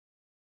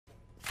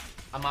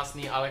A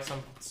masný Alex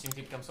jsem s tím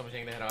týpkem samozřejmě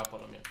někde hrál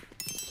podle mě.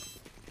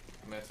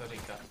 Mě co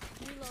říká.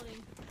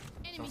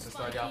 Jsem si z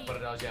toho dělal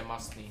prdel, že je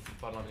masný,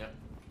 podle mě.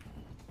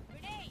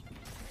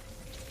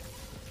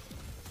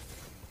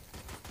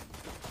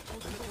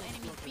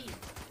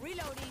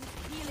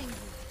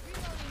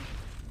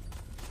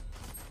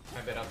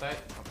 Neběrate?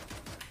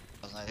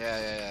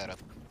 Je.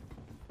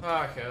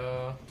 Ach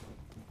jo.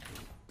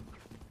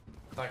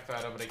 Tak to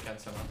je dobrý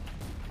cancel.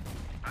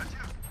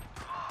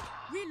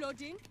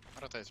 Reloading.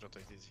 Rotate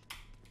easy.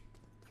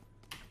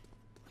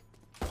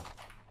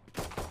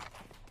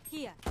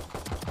 Here.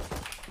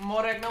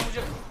 Morek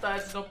nemůže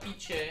utéct do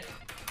píči.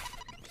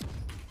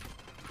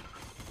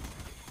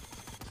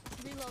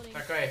 Reloading.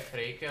 Takový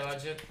freak je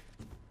legit.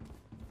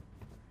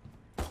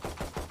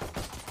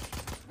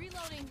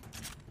 Reloading.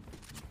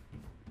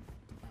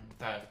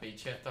 To je v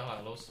píči,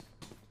 tohle luz.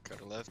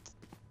 Got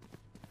left.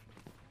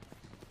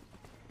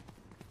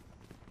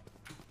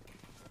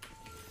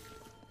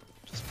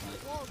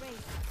 Wall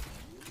raised.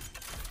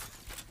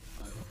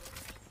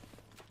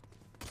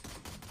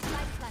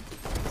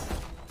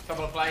 To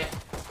byl play.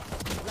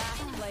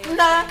 Last player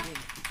Ne! standing.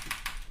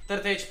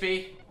 30 HP.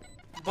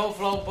 Both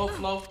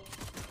low.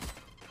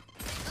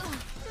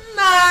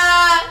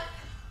 Ne!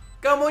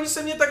 Kam oni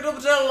se mě tak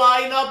dobře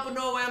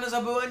line-upnou, já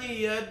nezabiju ani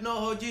jedno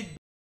hodit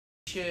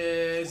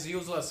s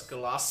useless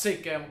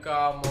klasikem,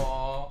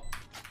 kámo.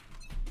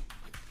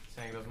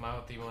 Se někdo z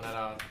mého týmu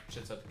nedá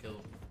 30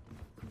 kill.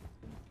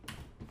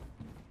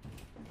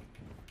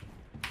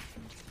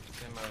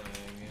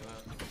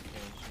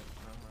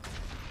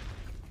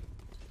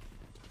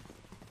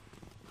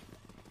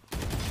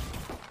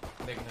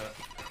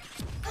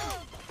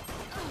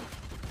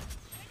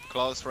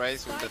 Close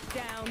race with the...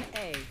 Spike down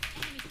A.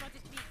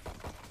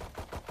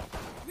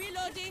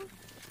 Reloading.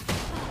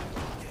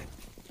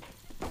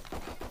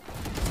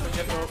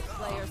 Takže to...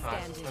 Player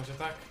standing. Takže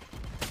tak.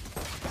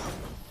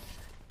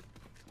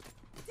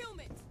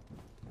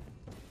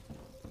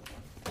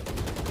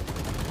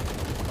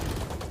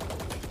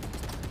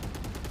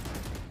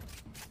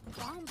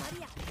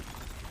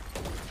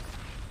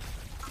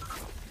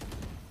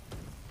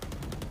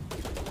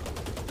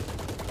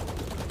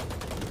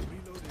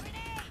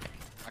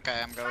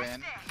 Okay, I'm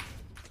going.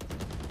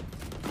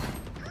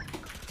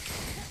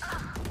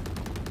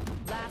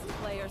 Last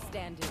player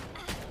standing.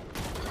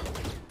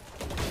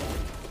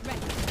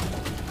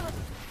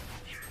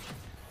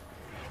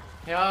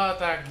 Jo,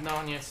 tak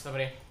no nic,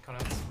 dobrý,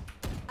 konec.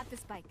 At the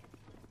spike.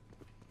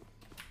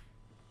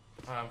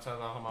 A já třeba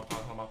tahle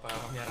mapa, já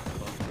hlavně rád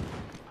to.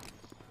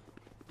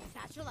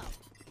 Satchel out.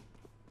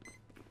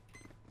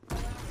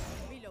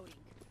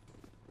 Reloading.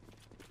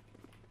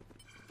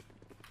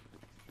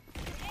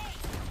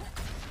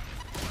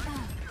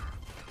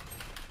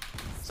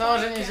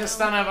 Samozřejmě se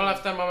stane, ale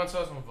v ten moment, co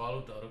vezmu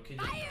valu do ruky.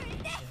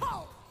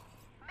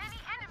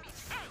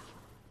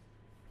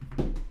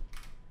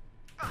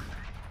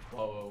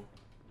 Wow.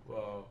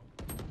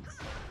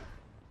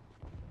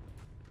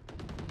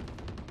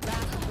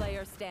 Last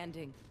player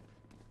standing.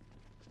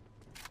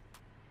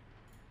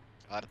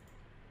 Hard.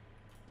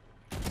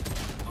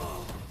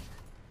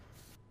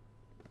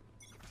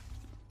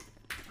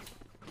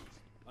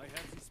 I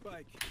have the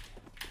spike.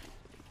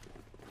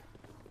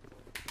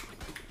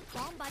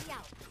 Bomb buddy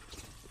out.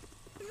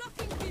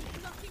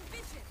 Blocking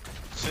vision.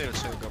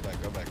 Chill, go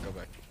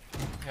back.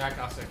 Jak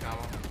asi,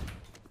 kámo.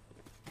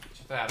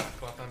 Či to je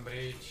rakla ten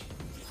bridge.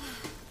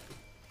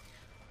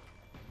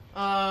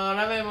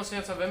 Nevím, musím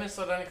něco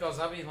vymyslet a někoho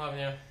zabít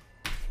hlavně.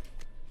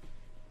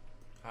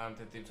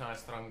 Ty typ máme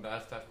strong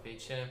death, to je v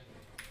píči.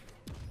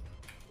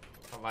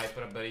 A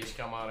Viper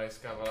bridgeka má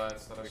rejska, vole, je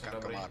strašně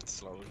dobrý.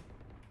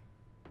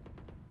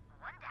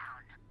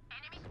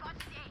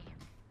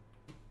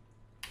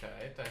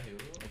 Okay, to je heal.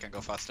 We can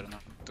go faster now,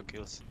 2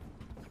 kills.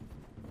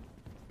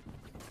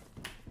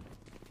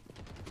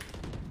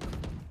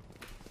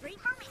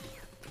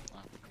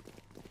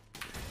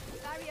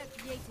 Barrier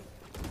created.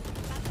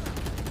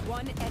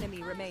 One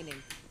enemy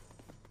remaining.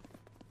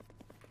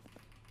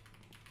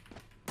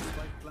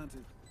 Spike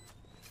planted.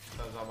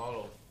 To je za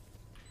volu.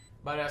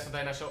 Bari, já jsem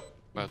tady našel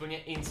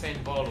úplně insane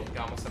volu,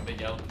 kámo jsem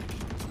viděl.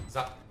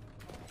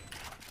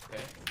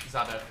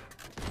 Zade.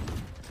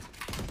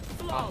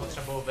 Mám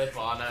potřebuju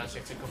vypl, a ne,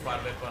 že chci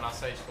kupovat vypl na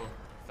sejčku.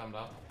 Tam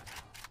dát.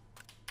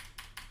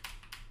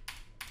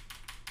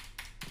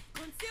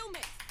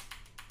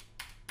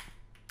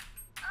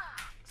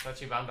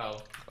 Stačí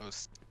vandal.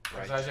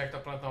 Znáš, jak to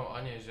plantnou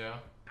oni, že jo?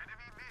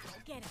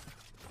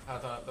 A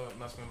to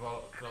nesmím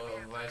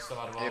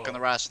vajsovat volu. You can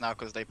rush now,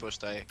 cause they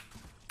pushed A.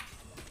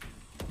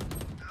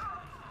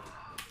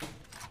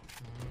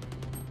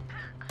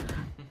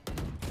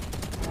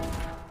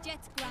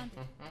 Jets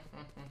grounded.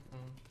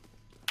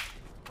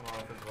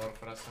 Máme teď warp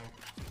pressing.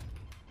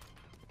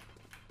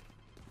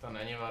 To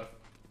není warp.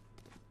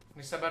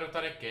 Když se beru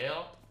tady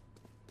kill.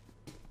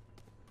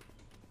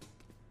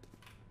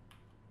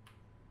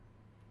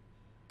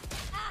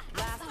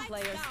 Last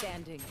player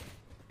standing.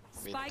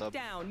 Spike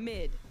down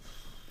mid.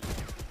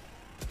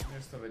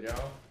 Jsi to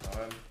viděl,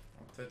 ale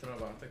Twitteru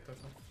nebo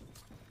TikToku.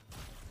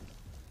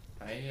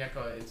 To není jako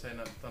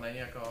insane, to není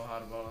jako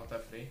hardball, to je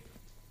free.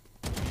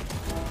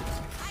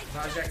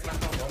 Záleží jak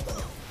trefnou bombu.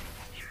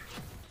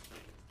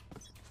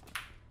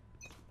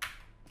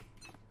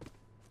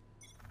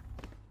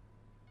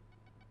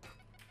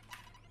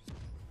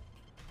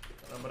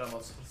 To nebude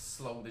moc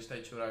slow, když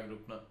tady čurák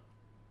dupne.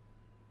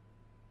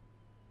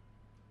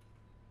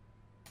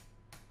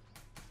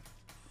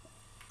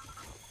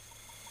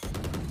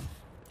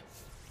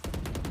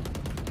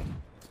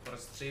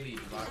 Prostřílí,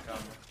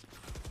 dvakrát.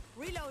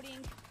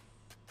 Reloading.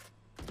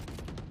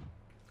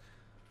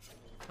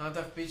 No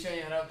to v píči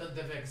ani hrál ten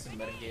dev jak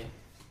smrdí.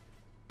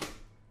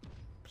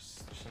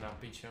 Prostě na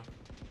píču.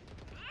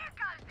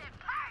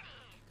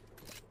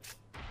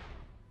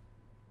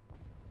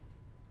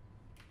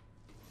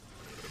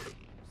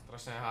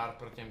 Strašně hard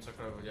proti něm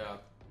cokoliv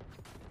udělat.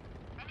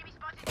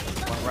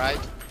 One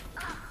right.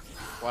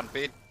 One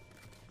pit.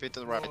 Pit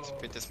to the right.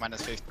 Pit is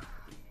 -50.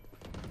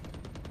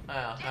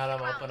 A jo, já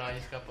dám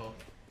openování s kapou.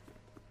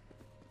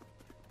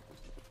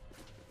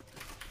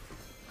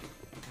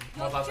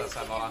 Modla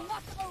se vole.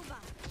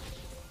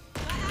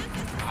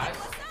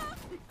 Nice.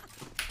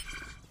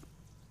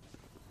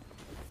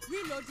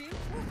 Reloading.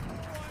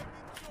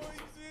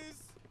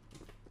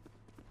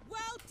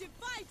 Well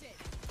divided.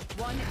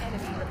 One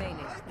enemy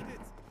remaining.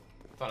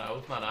 To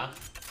neutne, ne?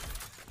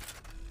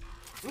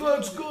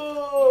 Let's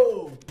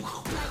go!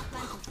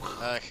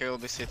 He will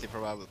be city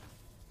probably.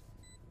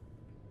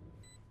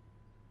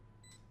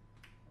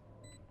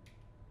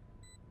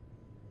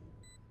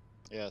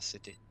 Yeah,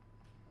 city.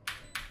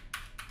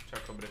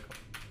 Čako briko.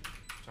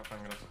 Čako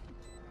angrato.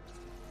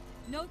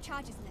 No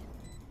charges left.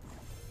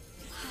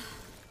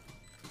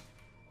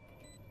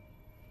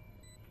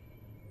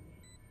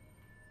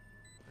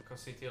 Jako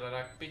si ty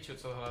hledá k piču,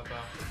 co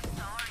hledá.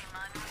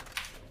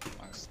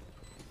 Nice.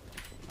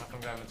 Na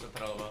tom gáme co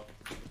trelova.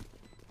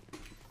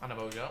 A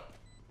nebo už jo?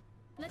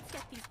 Let's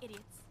get these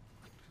idiots.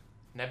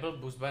 Nebyl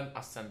Boostbend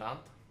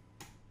Ascendant?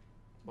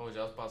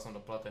 Bohužel spal jsem do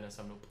platy,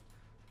 nejsem noob.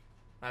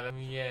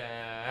 Nevím,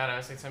 já nevím,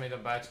 jestli chce mít to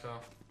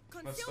Bčko.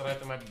 Let's try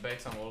to maybe bake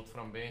some ult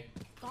from B.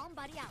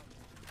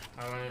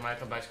 Ale oni mají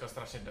to Bčko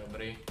strašně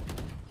dobrý.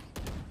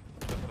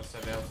 To prostě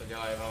věděl, co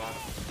dělají vela.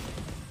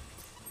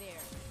 There.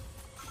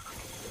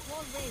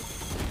 Wall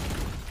raised.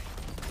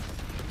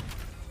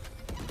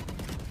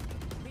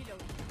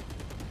 Reload.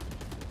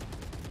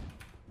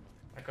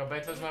 Jako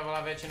bejtli jsme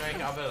vela většinou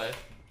jejich abilit.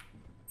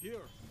 Here.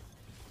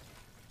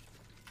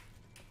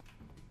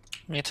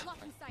 Mid.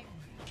 Lock in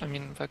sight. I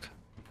mean back.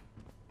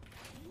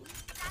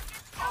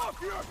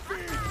 Off your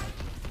feet!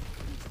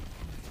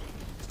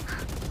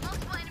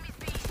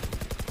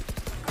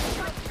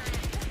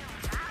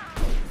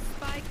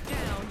 Spike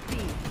down B.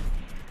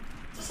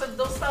 Co jsem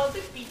dostal,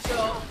 ty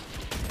píčo?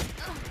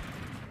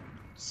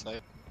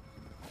 Save.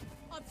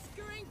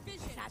 Obscuring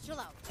vision. Satchel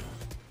out.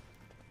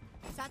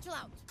 Satchel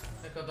out.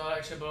 Jako tohle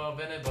ještě bylo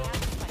winnable.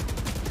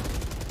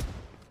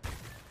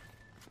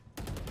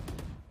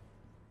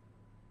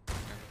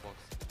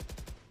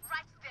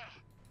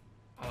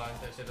 Ale oni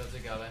to ještě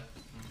dozigali.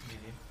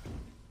 Easy.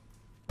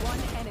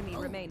 One enemy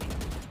remaining.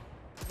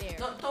 There.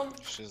 No Tom.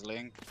 She's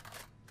link.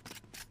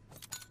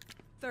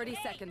 30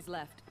 seconds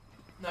left.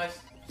 Nice.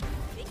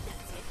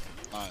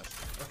 Nice.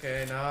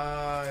 Okay,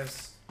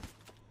 nice.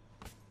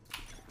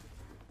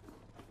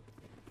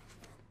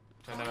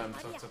 Já nevím,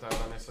 co chce tady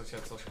mě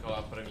slyšet, co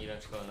škola, první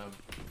den školy, nevím.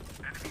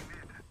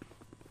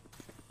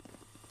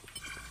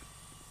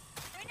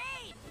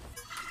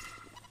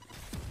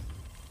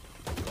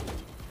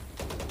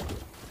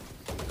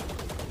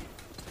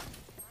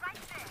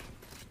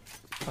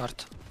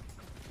 Hard.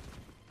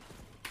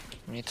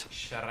 Mid.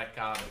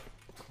 Šrekády.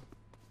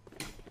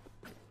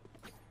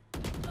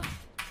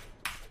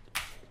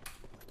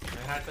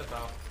 Nehrajte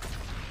to.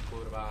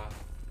 Kurva.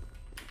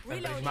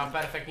 Ten bridge má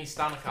perfektní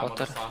stun, kámo,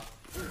 Water. dostal.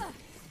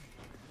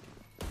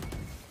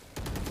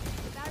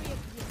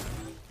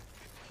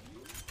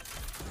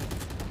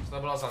 Co to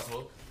bylo za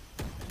zvuk?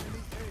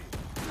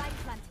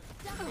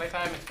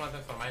 Playtime is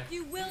planted for mine.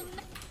 You will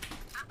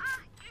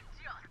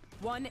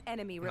One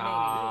enemy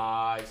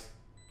remaining. Nice.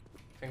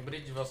 I think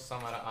bridge was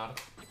somewhere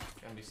art.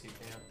 Can be seen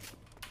here.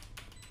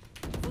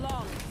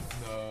 Long.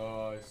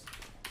 Nice.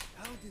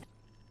 How did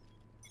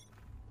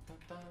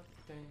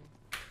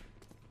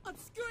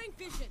Obscuring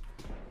vision.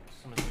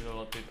 Jsme si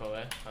dolo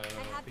typové, ale I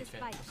no have the piče.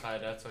 spike.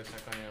 Side, což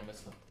jako ani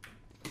nemyslel.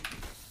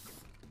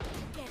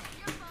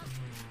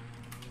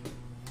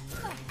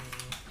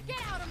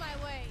 Get out of my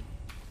way.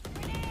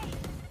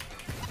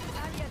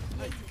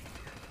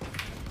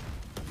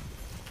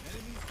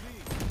 enemies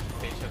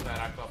B? Piče, to je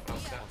rakva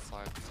prostě.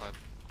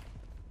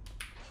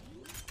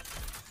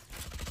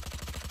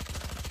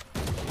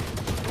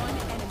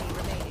 One enemy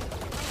remaining.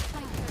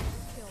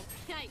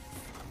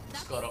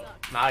 Skoro.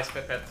 Nice,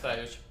 5-5, to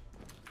je už.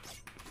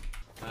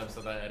 Nevím,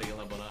 jestli to je real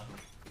nebo ne.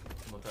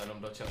 Nebo to je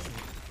jenom dočasný.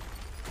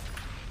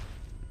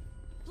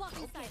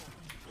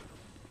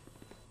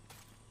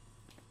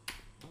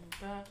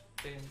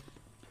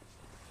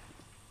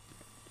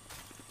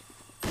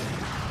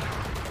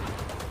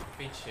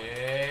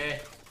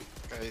 Piči.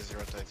 Okay, easy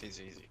rotate,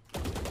 easy.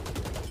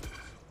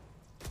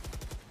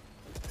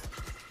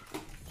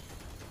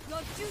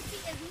 duty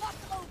is not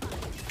over.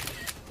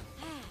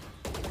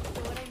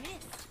 So what I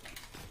missed?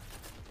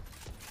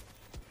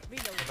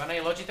 Reload.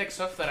 Daný Logitech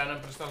software,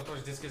 jenom prostě to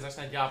vždycky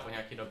začne dělat po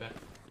nějaký době.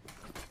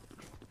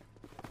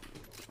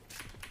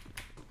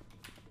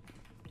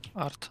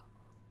 Art.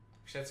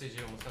 Všetci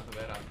žijou, musím to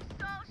vyhrát.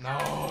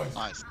 No.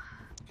 Nice.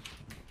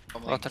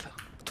 Water.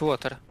 Two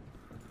water.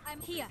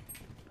 I'm here.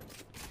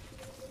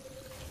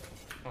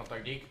 No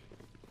tak dík.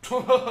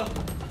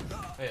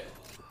 Je.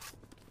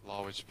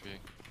 Low HP.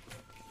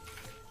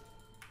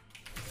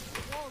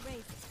 Wall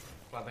raised.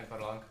 Planting for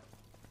long.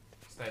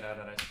 Stay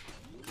there, right.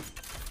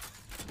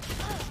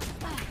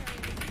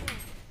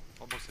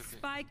 Almost city.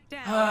 Spike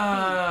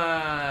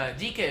down.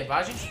 Díky,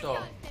 vážíš to?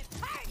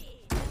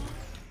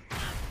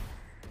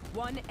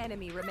 One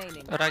enemy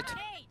remaining. Right.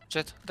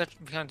 Jet. That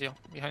behind you.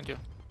 Behind you.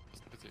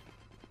 City.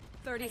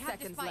 30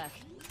 seconds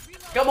left.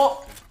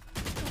 Kamo!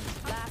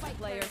 Last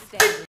player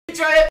standing.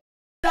 Čo je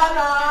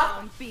p***daná?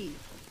 Down B.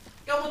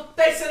 Kamo,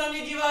 teď se na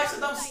mě díváš, se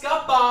tam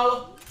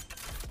skapal!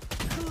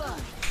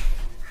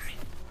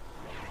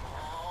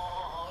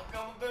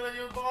 Kamo, ty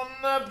lidi u toho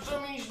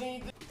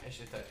nepřemýšlí, ty.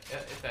 Ještě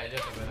teď, je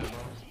to nebo?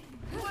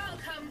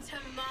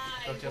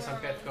 To chtěl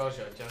jsem catcall,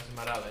 že jo, chtěl jsem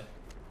rally.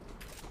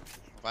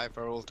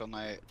 Viper ult on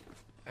A.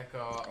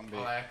 Jako,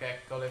 ale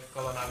jakékoliv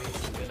kolo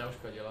navíc by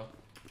neuškodilo.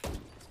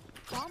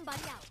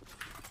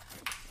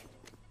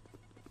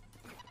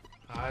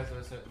 A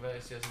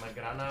jestli jsme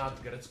granát,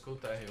 greckou,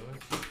 to je huge.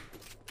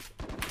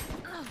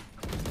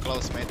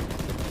 Close mid.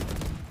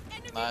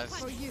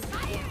 Nice.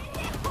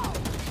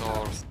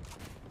 Doors.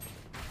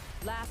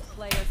 Last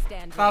player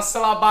standing. Ta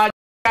slabá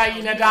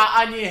jí nedá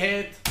ani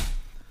hit.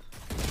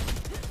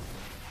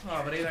 No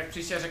dobrý, tak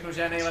příště řeknu,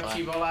 že je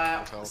nejlepší,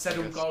 vole,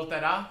 7 kol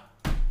teda.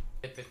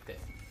 Ty.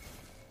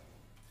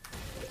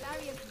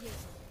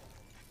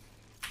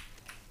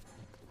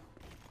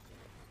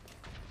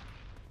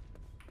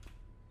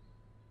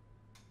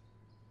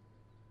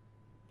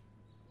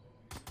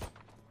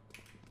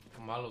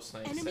 Pomalu,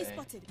 snake Enemy say.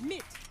 spotted.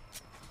 Mid.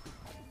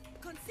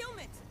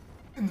 Concealment.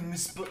 Enemy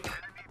spot.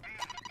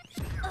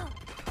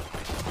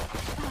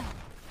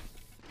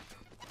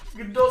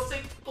 Kdo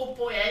si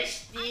kupuje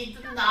štít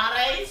na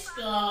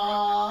rejsko?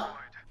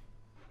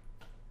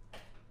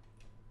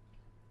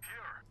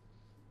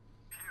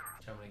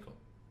 Čau, Mlíku.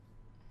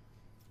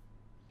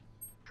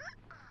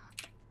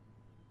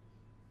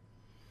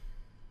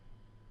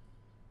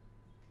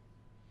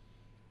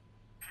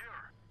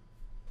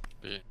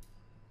 B.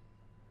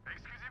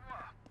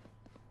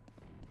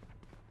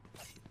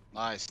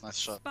 Nice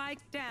shot.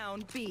 Spike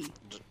down B.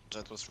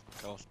 Jet was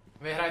close.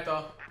 Vyhraj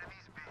to.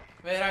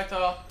 Vyhraj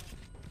to.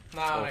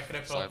 No,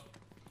 nekripl. Side.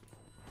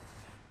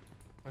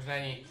 Už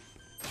není.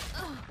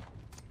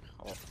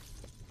 Oh.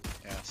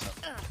 Yeah, so.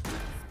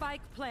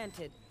 Spike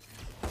planted.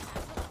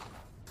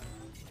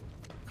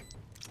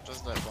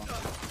 Just that one.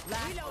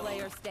 Last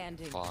player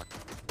standing. Fuck.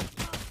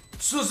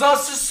 Co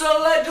zase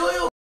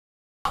sleduju?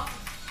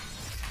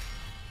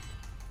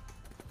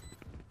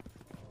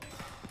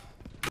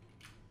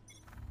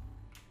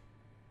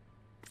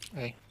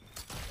 Hey.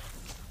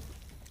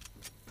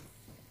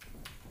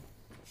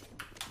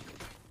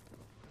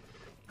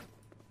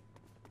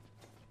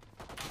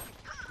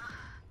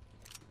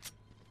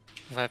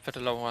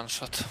 Viper low one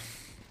shot.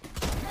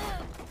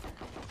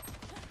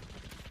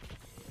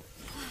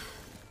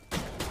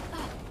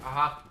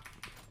 Aha.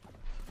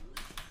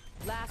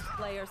 Last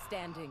player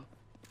standing.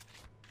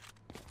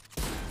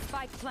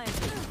 Spike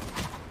planted.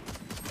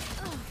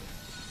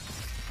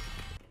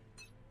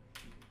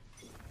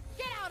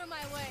 Get out of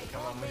my way.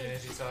 Kamo, může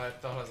říct, ale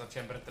tohle za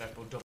chamber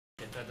trapu, do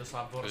to je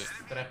doslova worst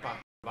trapa,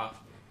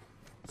 kurva.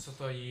 Co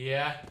to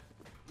je?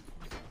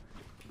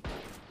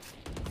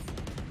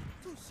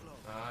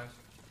 Nice.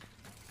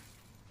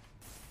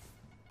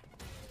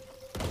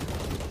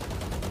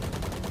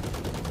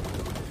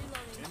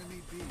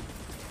 Enemy B.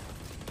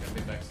 Can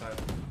be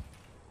backside.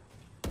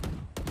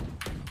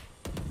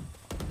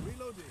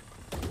 Reloading.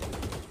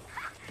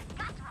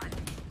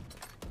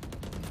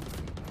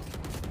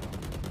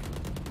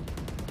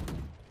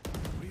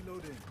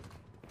 Reloading.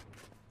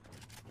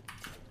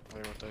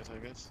 We rotate, I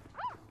guess.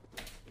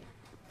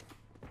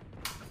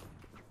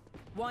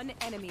 One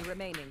enemy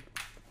remaining.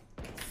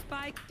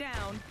 Spike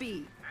down B.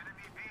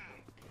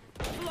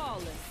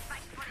 Flawless.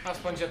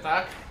 Aspoň, že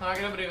tak. No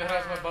jak dobrý,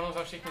 vyhráli jsme banu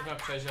za všichni jsme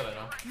přežili,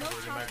 no.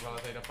 Uvidíme, jak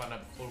vele tady dopadne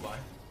full buy.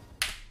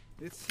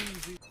 It's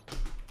easy.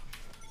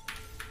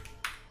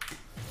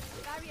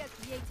 Barrier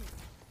created.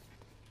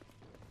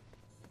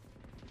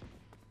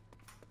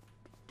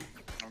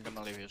 I'm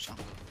gonna leave you, Sean.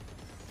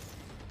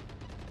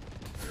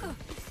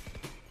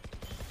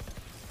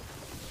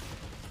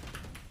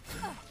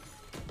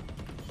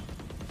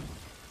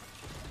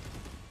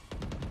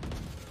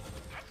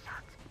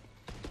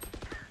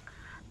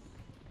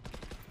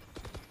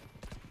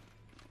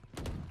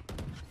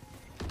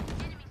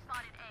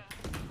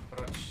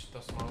 Proč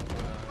to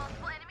smolkuje?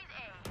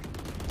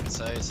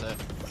 It's A.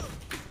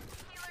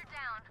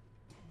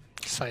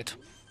 Side.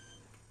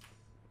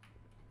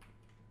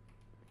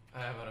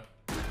 Ever.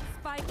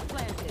 Spike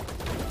planted.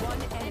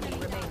 One enemy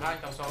remaining. Hraň,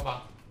 tam jsou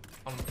oba.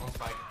 On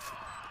spike.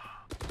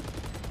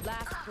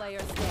 Last player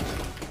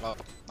standing. Oh,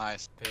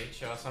 nice.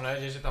 Pič, já jsem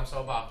nevěděl, že tam jsou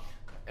oba.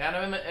 Já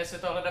nevím, jestli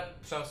tohle jde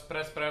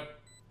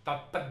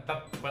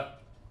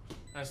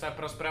jestli to je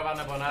prosperovat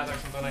nebo ne,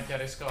 tak jsem to nechtěl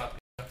riskovat.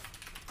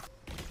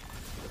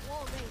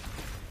 Wall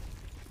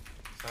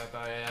raised. To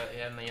je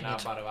jen jiná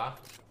barva.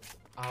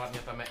 A hlavně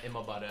tam je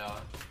Immortal,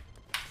 ale.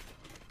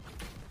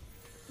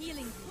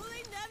 Healing.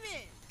 Pulling them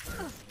in.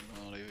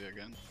 I'll leave you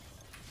again.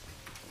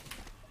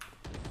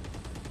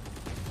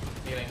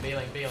 Healing,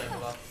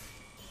 vole.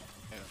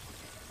 Yeah.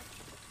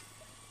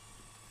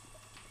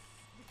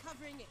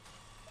 Recovering it.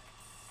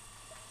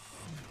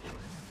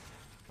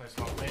 Play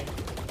smoke me.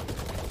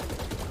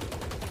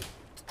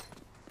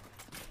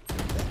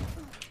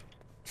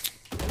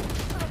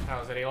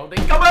 How's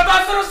reloading? Come on,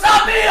 Master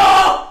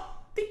Sabio!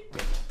 Ty,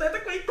 to je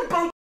takový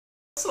tupou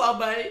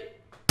slabej.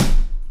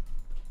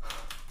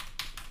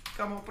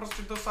 Kamo,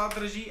 prostě to sám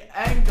drží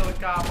angle,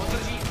 kámo,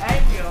 drží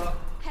angle.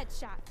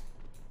 Headshot.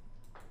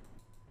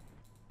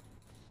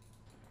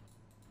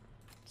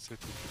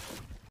 City.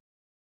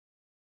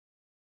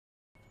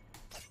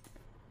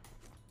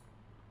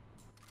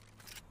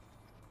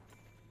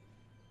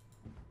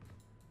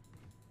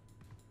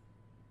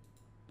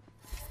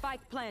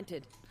 Spike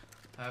planted.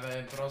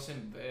 Nevím,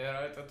 prosím,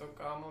 vyhrajte to,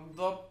 kámo,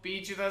 do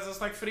píči, to je zase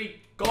tak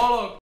free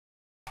kolo.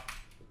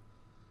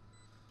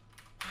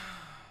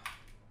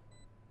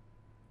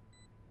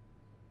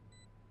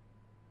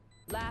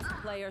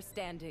 Last player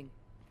standing.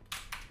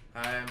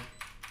 Nevím.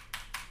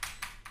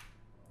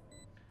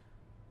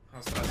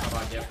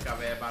 Stresová děvka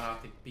vyjebaná,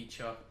 ty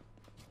píčo.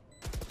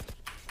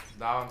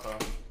 Dávám to.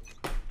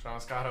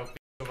 Článská hrou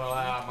píču,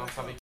 vole, a mám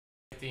samý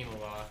týmu,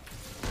 vole.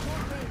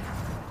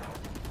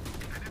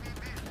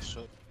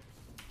 Shoot.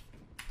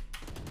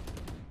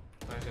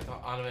 Takže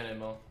to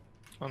unwinnable.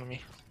 On me.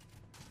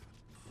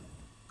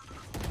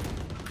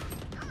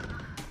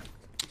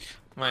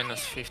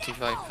 Minus 50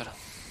 Viper.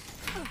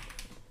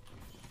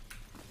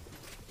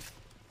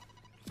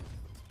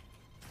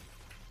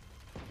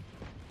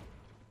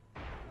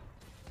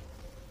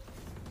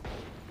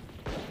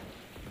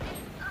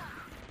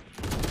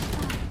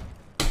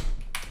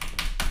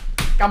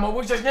 Kámo,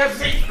 můžeš mě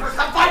vzít,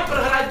 prostě Viper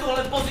hraje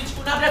tuhle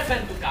pozičku na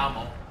defendu,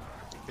 kámo.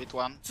 Hit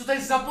one. Co to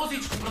je za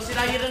pozičku? Prostě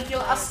dá jeden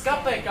kill a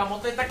skape, kámo,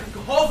 to je tak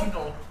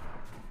hovno.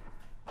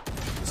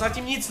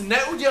 Zatím nic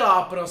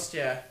neudělá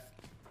prostě.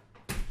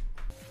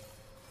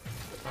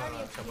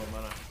 Třeba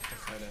mana,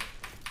 to jde.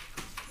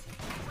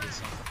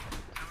 Nice.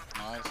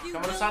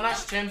 Kámo, dostal náš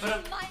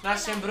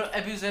chamber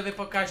abuse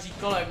po každý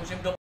kole,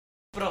 můžeme do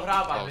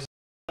prohrávat,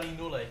 vyzvali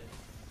nuly.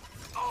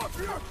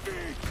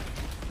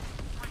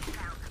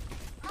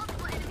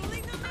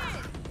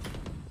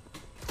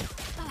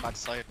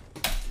 Backside.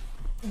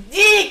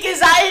 Díky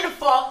za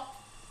info!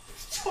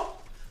 Čo?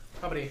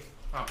 Dobrý.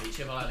 Mám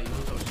píče, vole,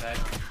 líbu, to už je.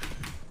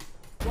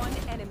 One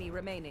enemy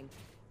remaining.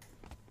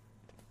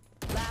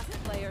 Last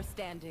player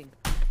standing.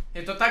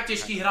 Je to tak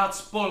těžký hrát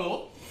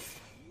spolu?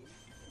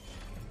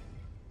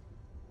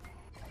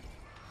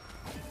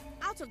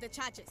 Out of the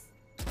charges.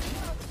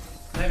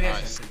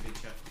 Nevěřím Nice. si,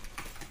 píče.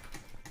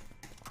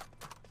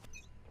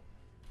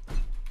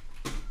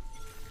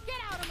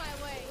 Get out of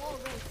my way. Wall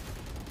raised.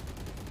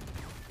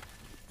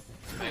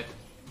 Mid.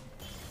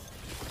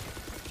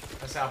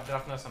 Já se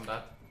updraftnul jsem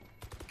dead.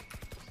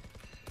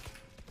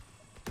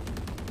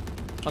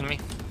 On me.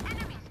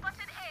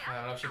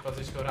 Já lepší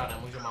pozičku hrát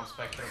nemůžu, mám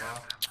Spectre,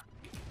 vole.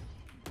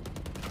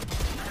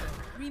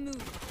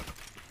 Remove.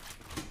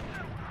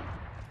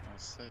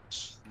 Nice.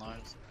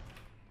 Nice.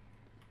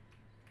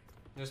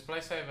 Just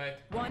play safe, wait.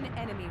 One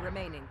enemy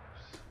remaining.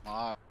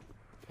 Ah,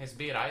 He's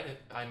B, right?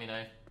 I mean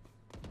A.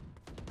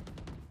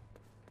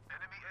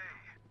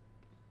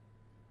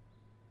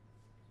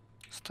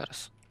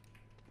 Stairs.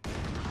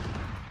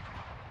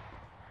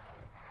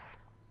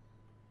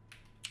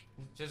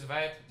 Just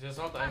wait, just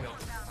hold angle.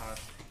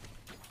 Alright.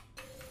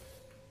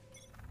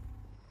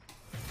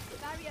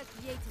 Barrier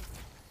created.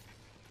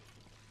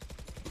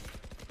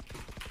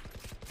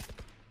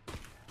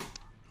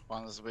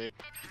 one's weak.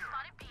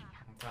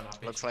 To je na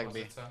píči Looks like B.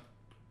 pozice.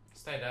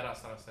 Stay there,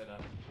 Astra, stay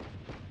there.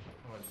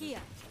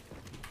 Here.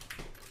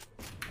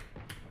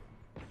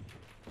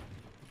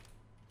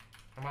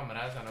 Já mám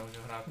rez a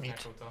nemůžu hrát Mid.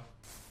 nějakou to.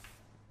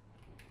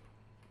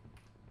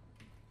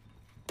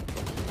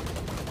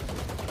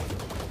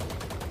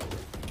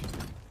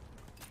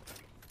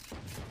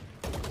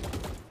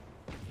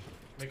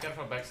 Be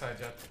careful backside,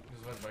 Jet.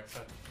 Just watch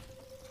backside.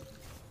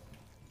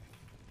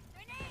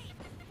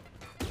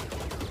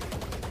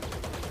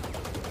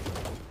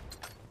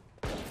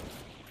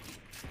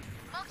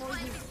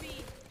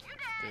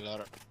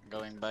 Pillar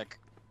going back.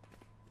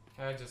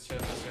 Yeah, just chill,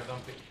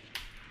 don't pick.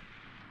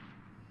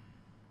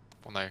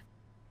 On A.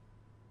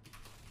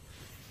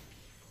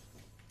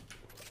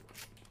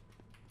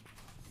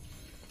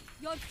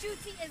 Your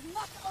duty is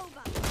not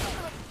over.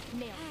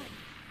 Nailed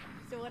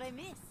it. So what I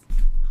miss?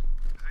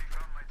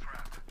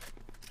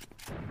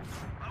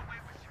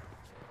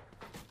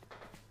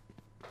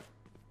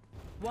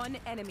 One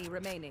enemy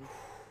remaining.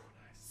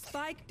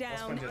 Spike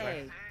down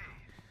Aspoň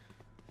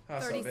A.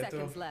 Já se 30 obětuju.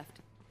 seconds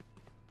left.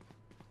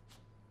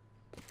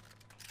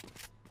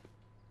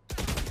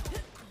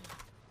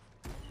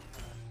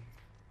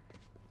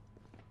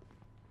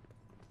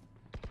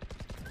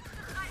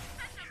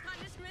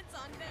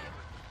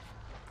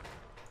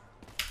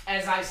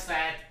 As I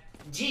said,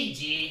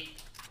 GG.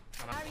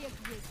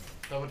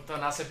 To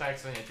nasype jak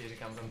svině, ti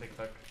říkám ten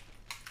TikTok.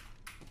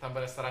 Tam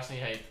bude strašný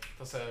hate,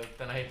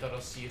 ten hate to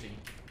rozšíří.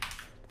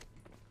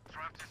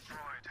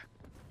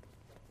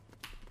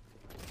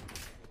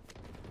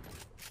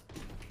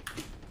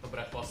 To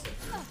bude klasik.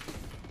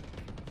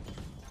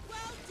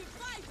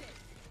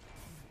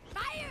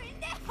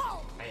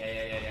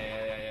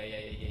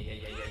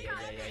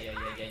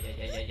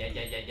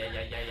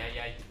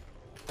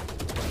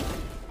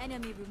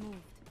 Enemy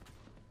removed.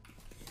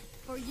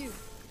 For you.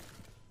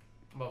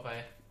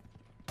 Buffet.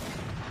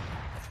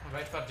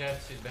 Wait for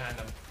Jet, she's behind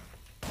them.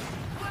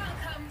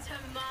 Welcome to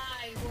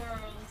my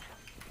world.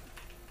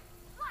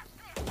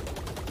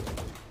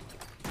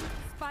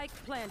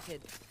 Spike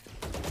planted.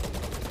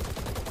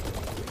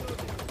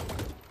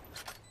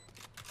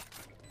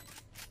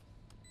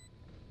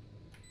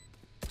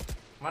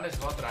 One is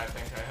water, I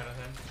think, I heard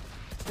him.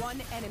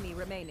 One enemy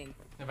remaining.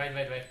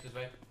 Wait, just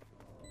wait.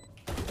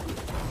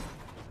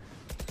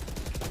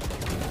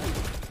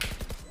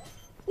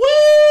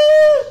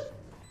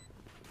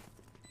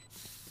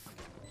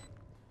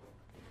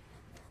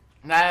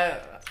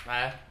 Ne,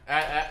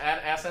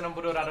 já se jenom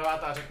budu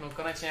radovat a řeknu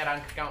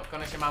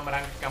konečně mám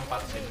rank, kam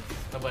patřím.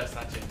 To bude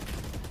stačit.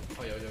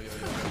 Oj.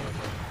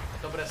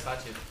 To bude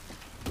stačit.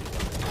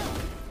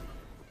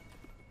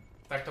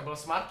 Tak to byl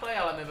smart play,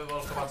 ale mi by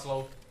byl chovat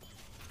slow.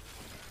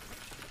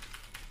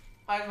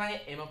 A jak na ně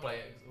Immortal,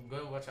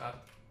 go watch out.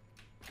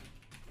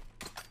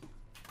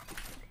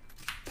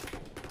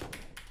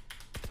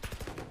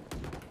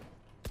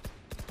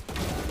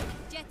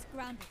 Jet's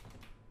grounded.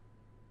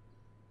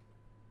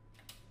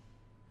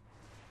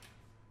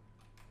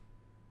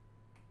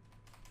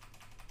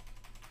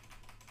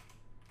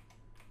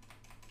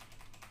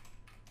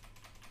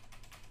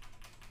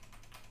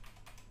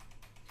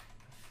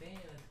 Feel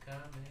it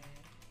coming.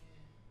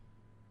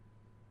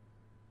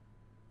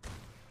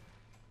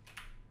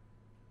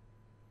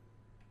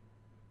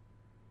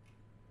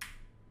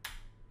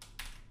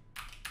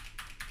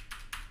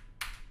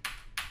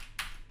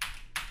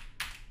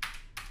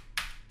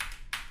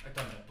 Ať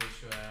tam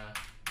nepušuje.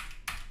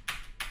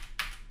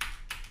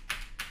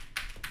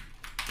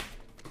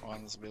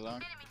 One's below.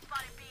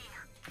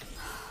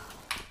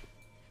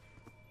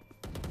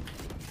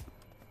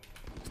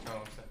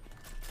 Skalom se.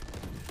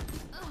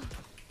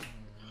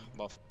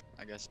 Buff,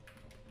 I guess.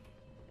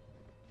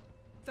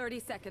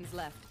 30 seconds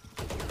left.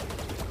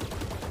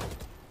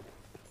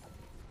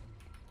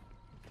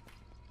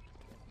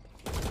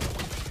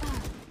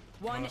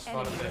 One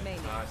enemy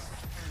remaining. Nice.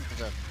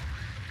 Good.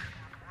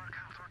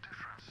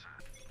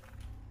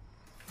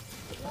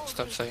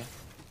 Stop saying.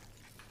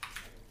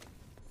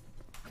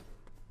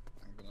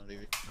 I'm gonna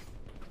leave it.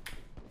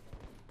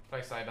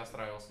 Play side, that's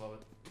try also love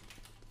it.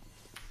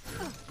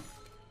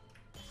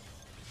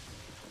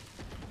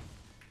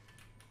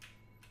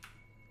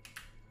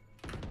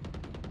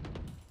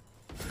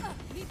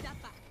 Leave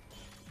that back.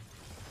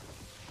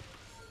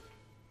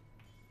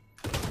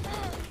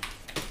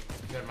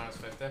 Good minus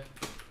 50.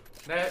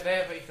 They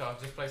have eco,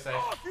 just play safe.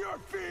 Off your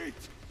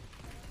feet!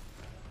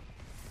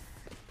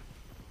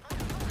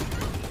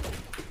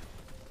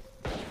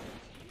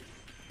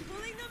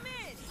 Pulling them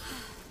in.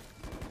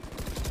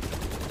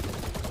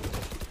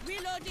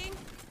 Reloading.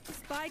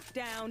 Spike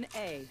down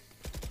A.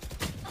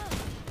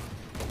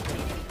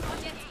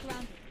 Jet's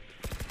grounded.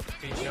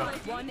 Good shot.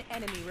 One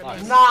enemy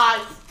remaining.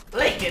 Nice!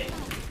 Lick it!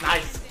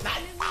 Nice!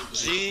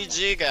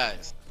 GG,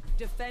 guys.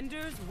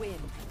 Defenders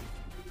win.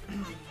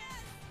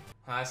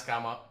 Nice,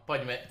 kámo,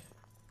 pojďme.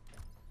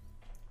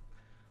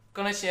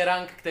 Konečně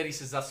rank, který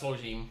si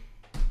zasloužím.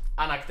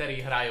 A na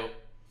který hraju.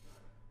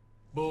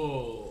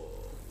 Boom.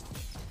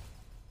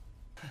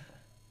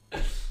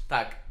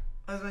 Tak.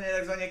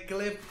 Takzvaně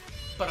klip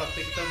pro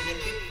TikTok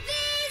děti.